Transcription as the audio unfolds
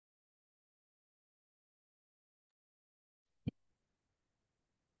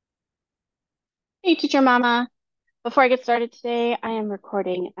Hey, teacher mama. Before I get started today, I am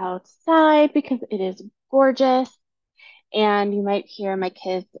recording outside because it is gorgeous and you might hear my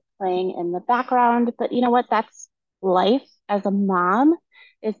kids playing in the background. But you know what? That's life as a mom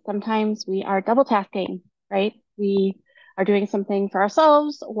is sometimes we are double tasking, right? We are doing something for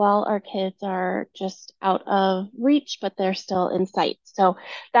ourselves while our kids are just out of reach, but they're still in sight. So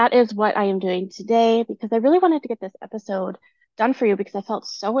that is what I am doing today because I really wanted to get this episode done for you because I felt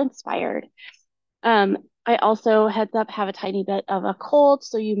so inspired. I also, heads up, have a tiny bit of a cold,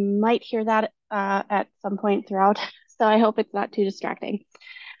 so you might hear that at some point throughout. So I hope it's not too distracting.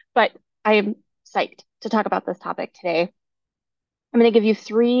 But I am psyched to talk about this topic today. I'm going to give you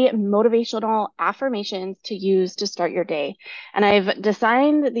three motivational affirmations to use to start your day. And I've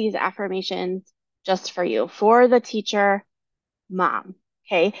designed these affirmations just for you, for the teacher mom.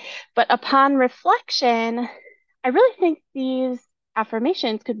 Okay. But upon reflection, I really think these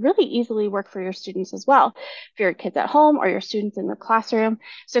affirmations could really easily work for your students as well, for your kids at home or your students in the classroom.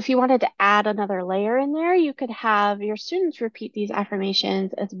 So if you wanted to add another layer in there, you could have your students repeat these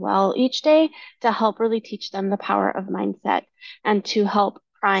affirmations as well each day to help really teach them the power of mindset and to help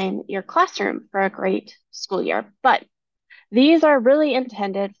prime your classroom for a great school year. But these are really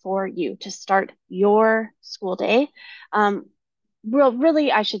intended for you to start your school day. Um,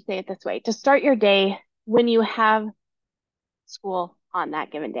 really, I should say it this way, to start your day when you have school on that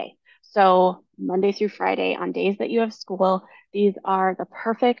given day. So Monday through Friday, on days that you have school, these are the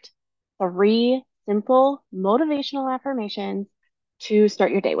perfect three simple motivational affirmations to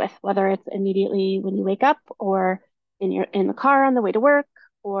start your day with, whether it's immediately when you wake up or in the car on the way to work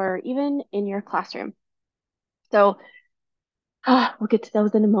or even in your classroom. So we'll get to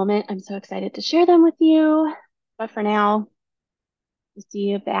those in a moment. I'm so excited to share them with you. But for now, we'll see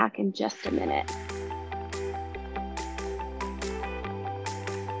you back in just a minute.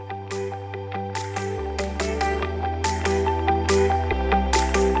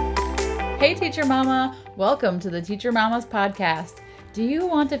 Hey, Teacher Mama! Welcome to the Teacher Mama's podcast. Do you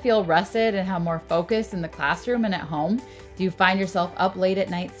want to feel rested and have more focus in the classroom and at home? Do you find yourself up late at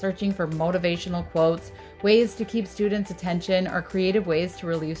night searching for motivational quotes, ways to keep students' attention, or creative ways to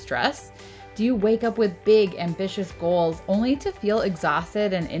relieve stress? Do you wake up with big, ambitious goals only to feel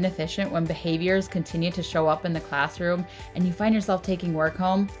exhausted and inefficient when behaviors continue to show up in the classroom and you find yourself taking work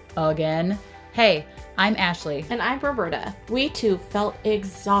home again? Hey, I'm Ashley. And I'm Roberta. We too felt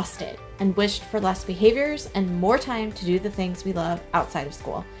exhausted and wished for less behaviors and more time to do the things we love outside of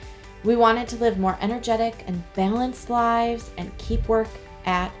school. We wanted to live more energetic and balanced lives and keep work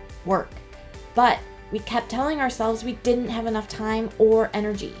at work. But we kept telling ourselves we didn't have enough time or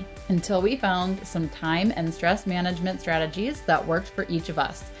energy. Until we found some time and stress management strategies that worked for each of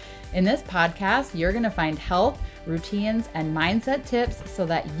us. In this podcast, you're going to find health, routines, and mindset tips so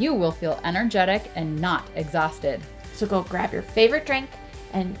that you will feel energetic and not exhausted. So go grab your favorite drink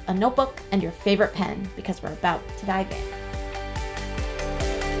and a notebook and your favorite pen because we're about to dive in.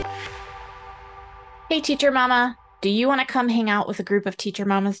 Hey, Teacher Mama, do you want to come hang out with a group of teacher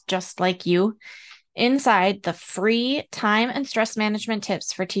mamas just like you? Inside the free time and stress management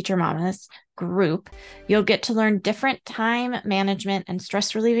tips for teacher mamas group, you'll get to learn different time management and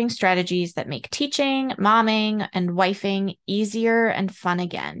stress relieving strategies that make teaching, momming, and wifing easier and fun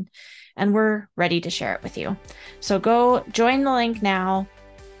again. And we're ready to share it with you. So go join the link now,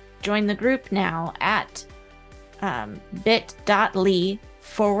 join the group now at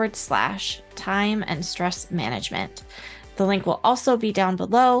bit.ly/time and stress management. The link will also be down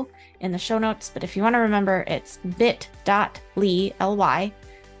below in the show notes, but if you want to remember, it's bit.ly/time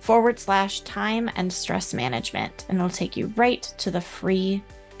and stress management, and it'll take you right to the free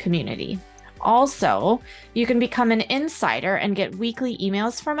community. Also, you can become an insider and get weekly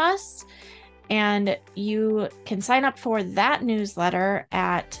emails from us, and you can sign up for that newsletter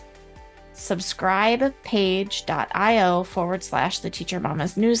at subscribepage.io/the Teacher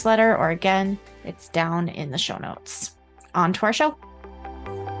Mamas newsletter, or again, it's down in the show notes. On to our show.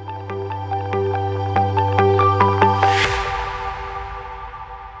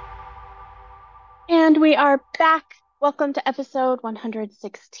 And we are back. Welcome to episode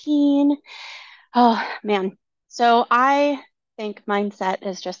 116. Oh, man. So I think mindset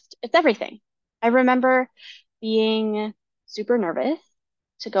is it's everything. I remember being super nervous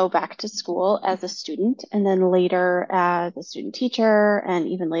to go back to school as a student, and then later as a student teacher, and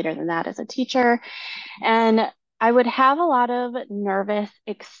even later than that as a teacher. And I would have a lot of nervous,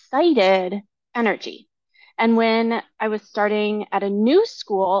 excited energy. And when I was starting at a new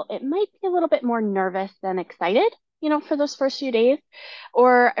school, it might be a little bit more nervous than excited, for those first few days.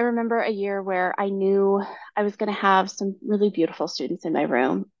 Or I remember a year where I knew I was going to have some really beautiful students in my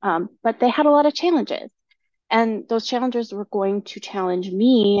room, but they had a lot of challenges. And those challenges were going to challenge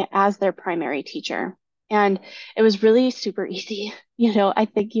me as their primary teacher. And it was really super easy. I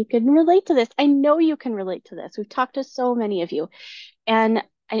think you can relate to this. I know you can relate to this. We've talked to so many of you. And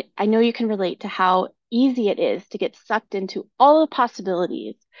I know you can relate to how easy it is to get sucked into all the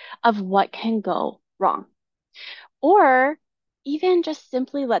possibilities of what can go wrong. Or even just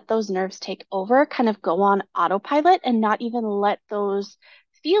simply let those nerves take over, kind of go on autopilot and not even let those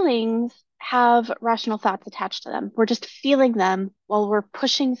feelings have rational thoughts attached to them. We're just feeling them while we're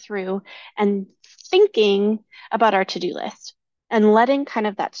pushing through and thinking about our to-do list and letting kind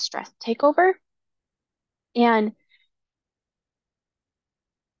of that stress take over. And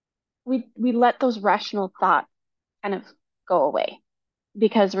we let those rational thoughts kind of go away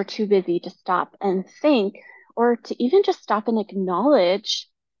because we're too busy to stop and think or to even just stop and acknowledge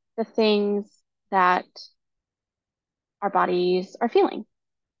the things that our bodies are feeling.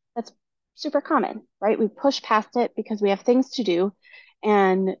 That's super common, right? We push past it because we have things to do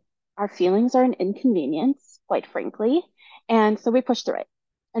and our feelings are an inconvenience, quite frankly. And so we push through it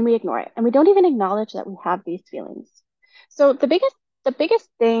and we ignore it and we don't even acknowledge that we have these feelings. So the biggest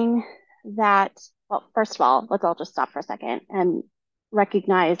thing that, well, first of all, let's all just stop for a second and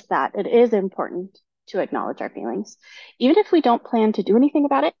recognize that it is important to acknowledge our feelings. Even if we don't plan to do anything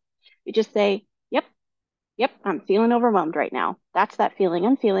about it, we just say, yep, yep, I'm feeling overwhelmed right now. That's that feeling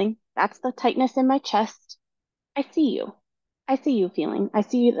I'm feeling. That's the tightness in my chest. I see you. I see you feeling. I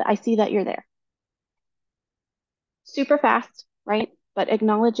see that you're there. Super fast, right? But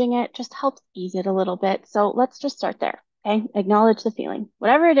acknowledging it just helps ease it a little bit. So let's just start there. Okay. Acknowledge the feeling.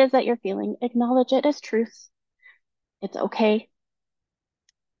 Whatever it is that you're feeling, acknowledge it as truth. It's okay.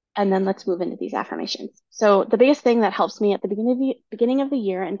 And then let's move into these affirmations. So the biggest thing that helps me at the beginning of the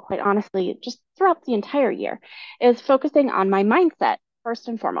year, and quite honestly, just throughout the entire year, is focusing on my mindset first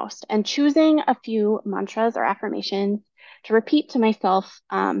and foremost, and choosing a few mantras or affirmations to repeat to myself.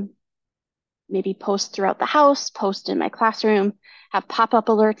 Maybe post throughout the house, post in my classroom, have pop-up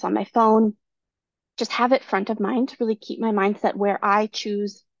alerts on my phone. Just have it front of mind to really keep my mindset where I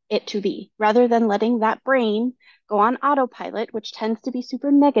choose it to be, rather than letting that brain go on autopilot, which tends to be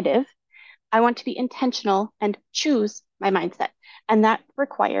super negative. I want to be intentional and choose my mindset. And that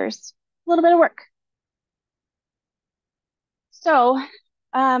requires a little bit of work. So,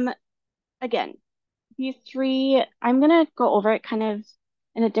 um, again, these three, I'm going to go over it kind of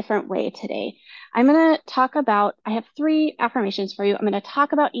in a different way today. I'm going to talk about, I have three affirmations for you. I'm going to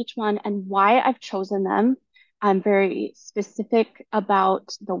talk about each one and why I've chosen them. I'm very specific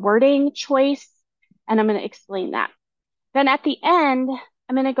about the wording choice, and I'm going to explain that. Then at the end,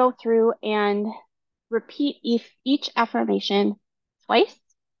 I'm going to go through and repeat each affirmation twice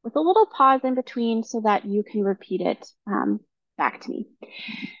with a little pause in between so that you can repeat it back to me.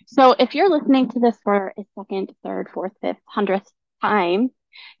 So if you're listening to this for a second, third, fourth, fifth, 100th time,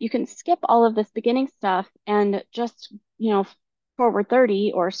 you can skip all of this beginning stuff and just, forward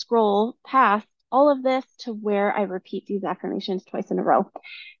 30 or scroll past all of this to where I repeat these affirmations twice in a row.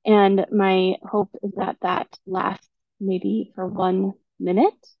 And my hope is that that lasts maybe for 1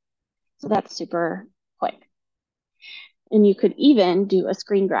 minute. So that's super quick. And you could even do a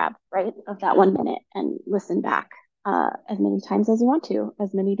screen grab, right, of that 1 minute and listen back as many times as you want to,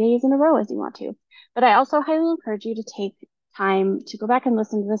 as many days in a row as you want to. But I also highly encourage you to take time to go back and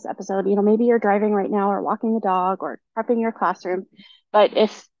listen to this episode. Maybe you're driving right now or walking the dog or prepping your classroom. But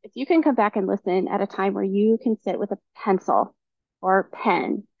if you can come back and listen at a time where you can sit with a pencil or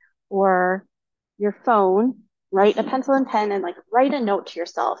pen or your phone, write a pencil and pen and like write a note to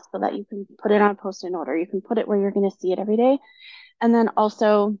yourself so that you can put it on a post-it note or you can put it where you're going to see it every day. And then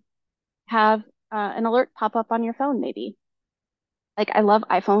also have an alert pop up on your phone, maybe. Like I love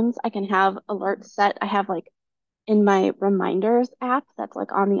iPhones. I can have alerts set. I have like in my reminders app that's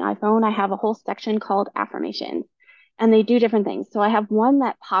like on the iPhone, I have a whole section called affirmations and they do different things. So I have one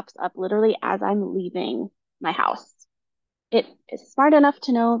that pops up literally as I'm leaving my house. It is smart enough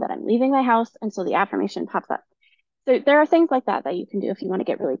to know that I'm leaving my house. And so the affirmation pops up. So there are things like that that you can do if you want to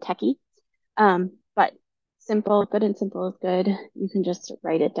get really techie. But simple, good and simple is good. You can just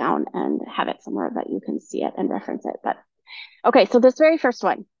write it down and have it somewhere that you can see it and reference it. But okay, so this very first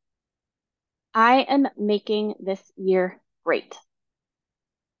one, I am making this year great.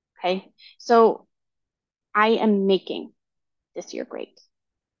 Okay, so I am making this year great.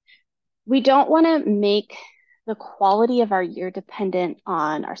 We don't want to make the quality of our year dependent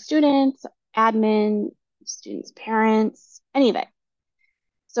on our students, admin, students' parents, any of it.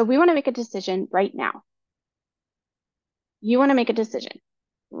 So we want to make a decision right now. You want to make a decision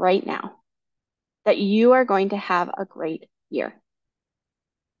right now. that you are going to have a great year.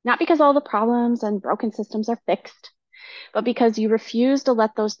 Not because all the problems and broken systems are fixed, but because you refuse to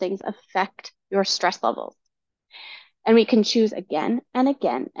let those things affect your stress levels. And we can choose again and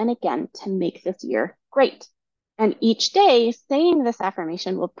again and again to make this year great. And each day, saying this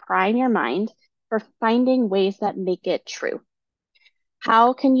affirmation will prime your mind for finding ways that make it true.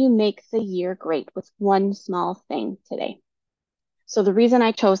 How can you make the year great with one small thing today? So the reason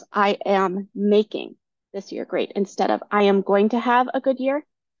I chose I am making this year great instead of I am going to have a good year,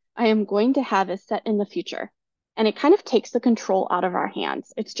 I am going to have is set in the future. And it kind of takes the control out of our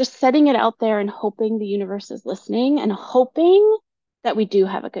hands. It's just setting it out there and hoping the universe is listening and hoping that we do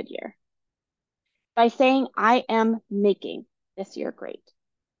have a good year. By saying I am making this year great,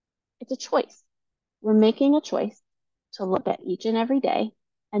 it's a choice. We're making a choice to look at each and every day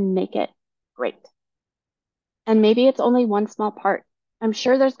and make it great. And maybe it's only one small part. I'm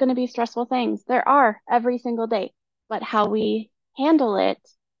sure there's going to be stressful things. There are every single day, but how we handle it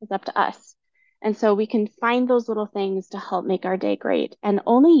is up to us. And so we can find those little things to help make our day great. And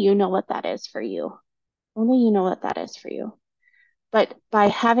only you know what that is for you. Only you know what that is for you. But by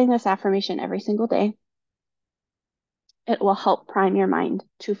having this affirmation every single day, it will help prime your mind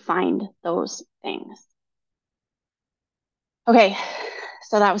to find those things. Okay,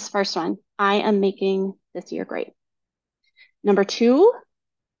 so that was the first one. I am making this year great. Number two,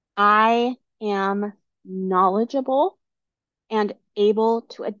 I am knowledgeable and able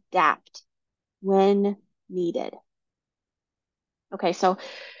to adapt when needed. Okay, so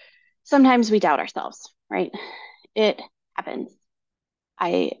sometimes we doubt ourselves, right? It happens.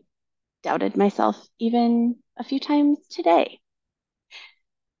 I doubted myself even a few times today.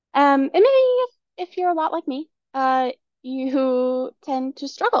 And maybe if you're a lot like me, you tend to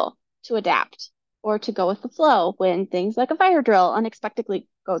struggle to adapt or to go with the flow when things like a fire drill unexpectedly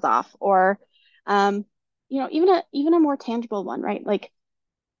goes off, or even a more tangible one, right? Like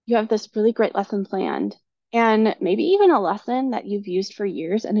you have this really great lesson planned, and maybe even a lesson that you've used for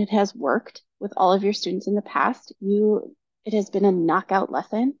years and it has worked with all of your students in the past. It has been a knockout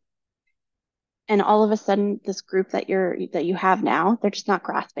lesson. And all of a sudden, this group that you have now, they're just not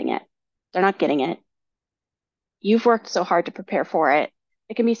grasping it. They're not getting it. You've worked so hard to prepare for it.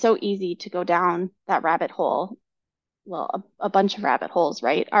 It can be so easy to go down that rabbit hole. Well, a bunch of rabbit holes,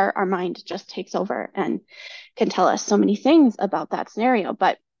 right? Our mind just takes over and can tell us so many things about that scenario.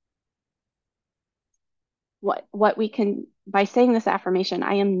 But what we can, by saying this affirmation,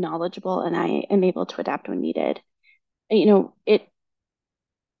 I am knowledgeable and I am able to adapt when needed.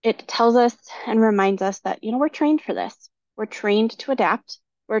 It tells us and reminds us that, we're trained for this. We're trained to adapt.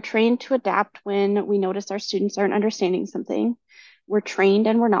 We're trained to adapt when we notice our students aren't understanding something. We're trained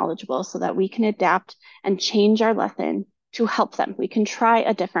and we're knowledgeable so that we can adapt and change our lesson to help them. We can try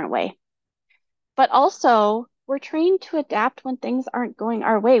a different way. But also, we're trained to adapt when things aren't going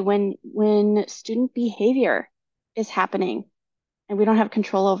our way, when student behavior is happening and we don't have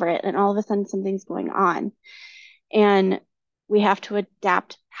control over it, and all of a sudden something's going on. And we have to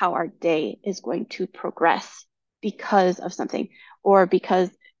adapt how our day is going to progress because of something, or because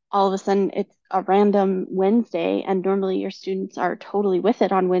all of a sudden it's a random Wednesday and normally your students are totally with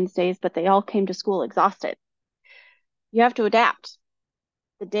it on Wednesdays, but they all came to school exhausted. You have to adapt.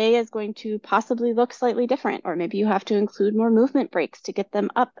 The day is going to possibly look slightly different, or maybe you have to include more movement breaks to get them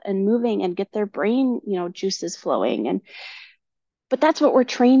up and moving and get their brain, juices flowing. But that's what we're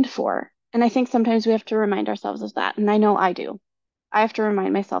trained for. And I think sometimes we have to remind ourselves of that. And I know I do. I have to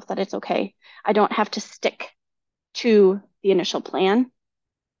remind myself that it's okay. I don't have to stick to the initial plan.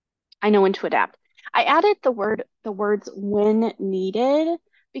 I know when to adapt. I added the words when needed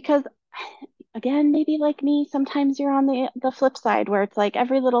because, again, maybe like me, sometimes you're on the flip side where it's like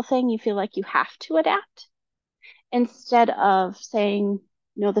every little thing you feel like you have to adapt instead of saying,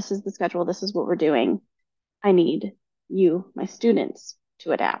 no, this is the schedule, this is what we're doing. I need you, my students,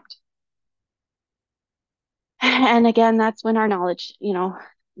 to adapt. And again, that's when our knowledge,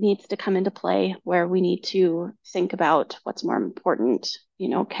 needs to come into play, where we need to think about what's more important.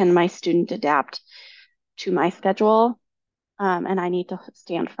 Can my student adapt to my schedule? And I need to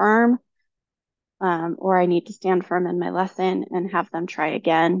stand firm, or I need to stand firm in my lesson and have them try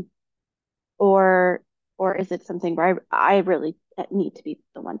again. Or is it something where I really need to be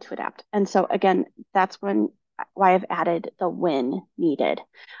the one to adapt? And so again, that's why I've added the when needed.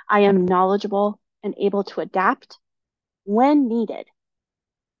 I am knowledgeable and able to adapt when needed.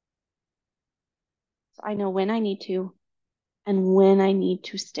 So I know when I need to and when I need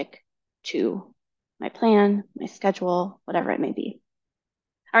to stick to my plan, my schedule, whatever it may be.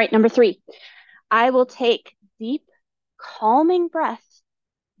 All right, number 3, I will take deep, calming breaths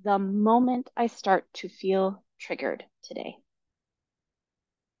the moment I start to feel triggered today.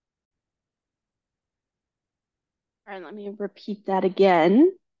 All right, let me repeat that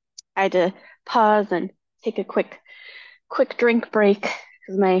again. I had to pause and take a quick drink break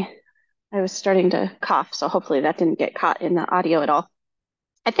because I was starting to cough, so hopefully that didn't get caught in the audio at all.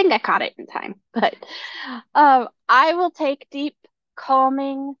 I think I caught it in time, but I will take deep,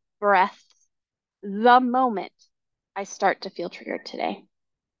 calming breaths the moment I start to feel triggered today.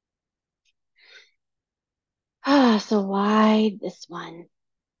 So why this one?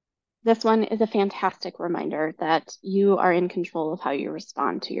 This one is a fantastic reminder that you are in control of how you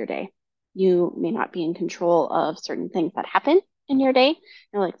respond to your day. You may not be in control of certain things that happen in your day,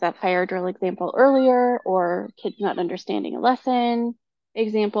 like that fire drill example earlier, or kids not understanding a lesson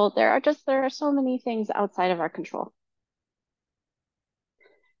example. There are so many things outside of our control.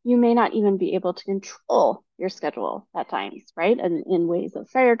 You may not even be able to control your schedule at times, right? And in ways of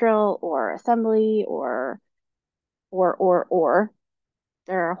fire drill or assembly or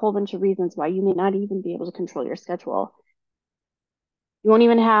there are a whole bunch of reasons why you may not even be able to control your schedule. You won't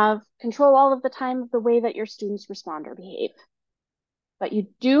even have control all of the time of the way that your students respond or behave. But you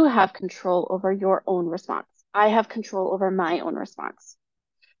do have control over your own response. I have control over my own response.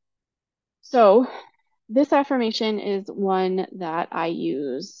 So this affirmation is one that I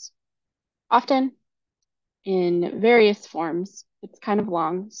use often in various forms. It's kind of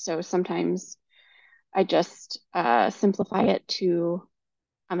long, so sometimes I just simplify it to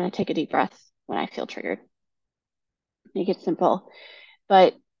I'm going to take a deep breath when I feel triggered. Make it simple.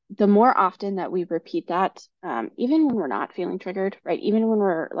 But the more often that we repeat that, even when we're not feeling triggered, right? Even when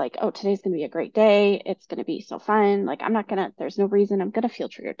we're like, oh, today's going to be a great day. It's going to be so fun. Like, there's no reason I'm going to feel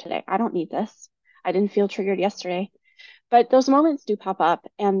triggered today. I don't need this. I didn't feel triggered yesterday. But those moments do pop up.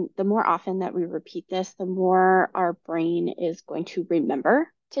 And the more often that we repeat this, the more our brain is going to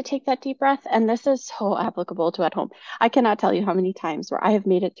remember to take that deep breath. And this is so applicable to at home. I cannot tell you how many times where I have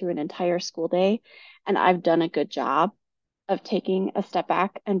made it through an entire school day and I've done a good job of taking a step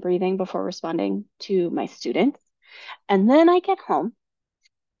back and breathing before responding to my students. And then I get home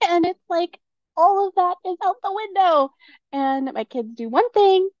and it's like all of that is out the window. And my kids do one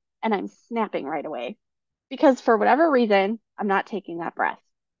thing and I'm snapping right away because for whatever reason, I'm not taking that breath.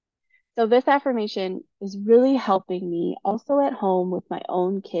 So this affirmation is really helping me also at home with my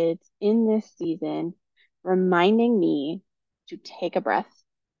own kids in this season, reminding me to take a breath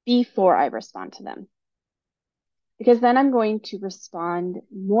before I respond to them. Because then I'm going to respond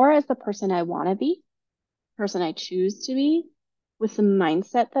more as the person I want to be, person I choose to be, with the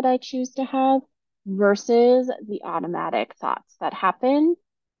mindset that I choose to have versus the automatic thoughts that happen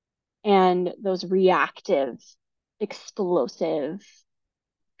and those reactive, explosive,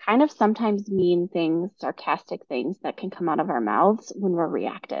 kind of sometimes mean things, sarcastic things that can come out of our mouths when we're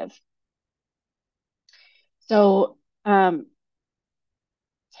reactive. So take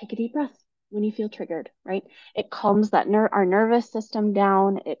a deep breath when you feel triggered, right? It calms our nervous system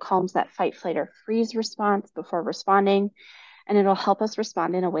down. It calms that fight, flight, or freeze response before responding, and it'll help us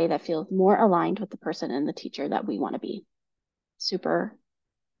respond in a way that feels more aligned with the person and the teacher that we want to be. Super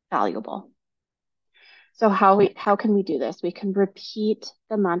valuable. So how can we do this? We can repeat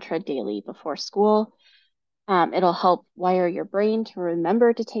the mantra daily before school. It'll help wire your brain to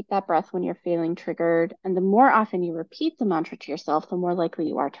remember to take that breath when you're feeling triggered. And the more often you repeat the mantra to yourself, the more likely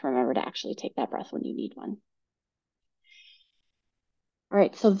you are to remember to actually take that breath when you need one. All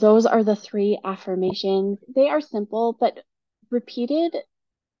right, so those are the 3 affirmations. They are simple, but repeated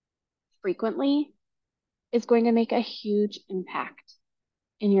frequently is going to make a huge impact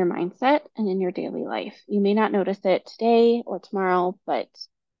in your mindset and in your daily life. You may not notice it today or tomorrow, but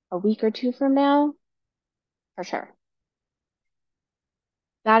a week or 2 from now, for sure.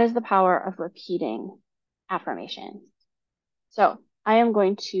 That is the power of repeating affirmations. So I am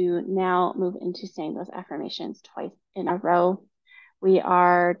going to now move into saying those affirmations twice in a row. We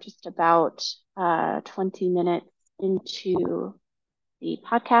are just about 20 minutes into the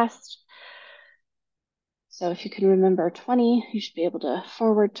podcast. So if you can remember 20, you should be able to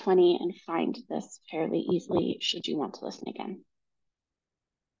forward 20 and find this fairly easily should you want to listen again.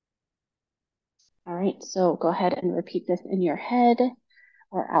 All right, so go ahead and repeat this in your head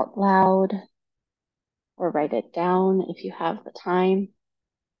or out loud or write it down if you have the time.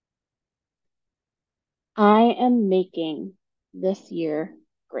 I am making this year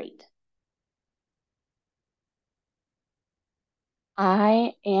great.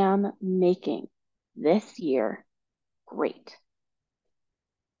 I am making this year great.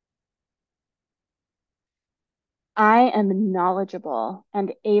 I am knowledgeable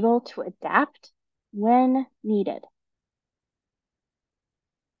and able to adapt when needed.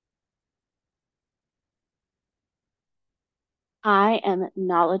 I am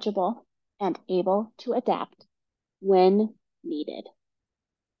knowledgeable and able to adapt when needed.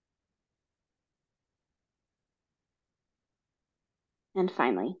 And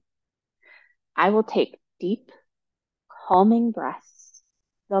finally, I will take deep, calming breaths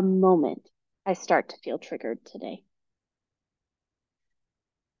the moment I start to feel triggered today.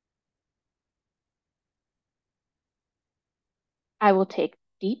 I will take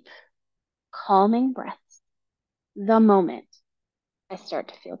deep, calming breaths the moment I start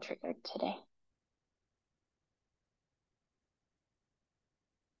to feel triggered today.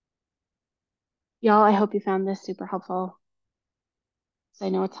 Y'all, I hope you found this super helpful. So I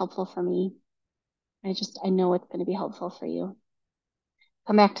know it's helpful for me. I know it's going to be helpful for you.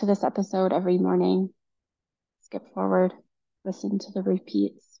 Come back to this episode every morning, skip forward, listen to the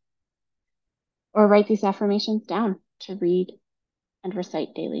repeats, or write these affirmations down to read and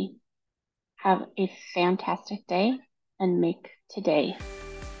recite daily. Have a fantastic day and make today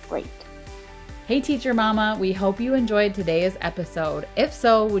great. Hey, Teacher Mama, we hope you enjoyed today's episode. If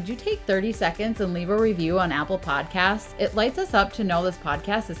so, would you take 30 seconds and leave a review on Apple Podcasts? It lights us up to know this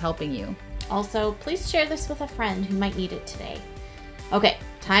podcast is helping you. Also, please share this with a friend who might need it today. Okay,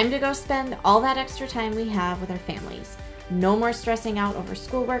 time to go spend all that extra time we have with our families. No more stressing out over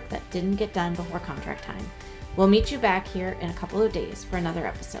schoolwork that didn't get done before contract time. We'll meet you back here in a couple of days for another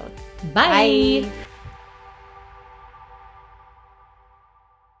episode. Bye. Bye.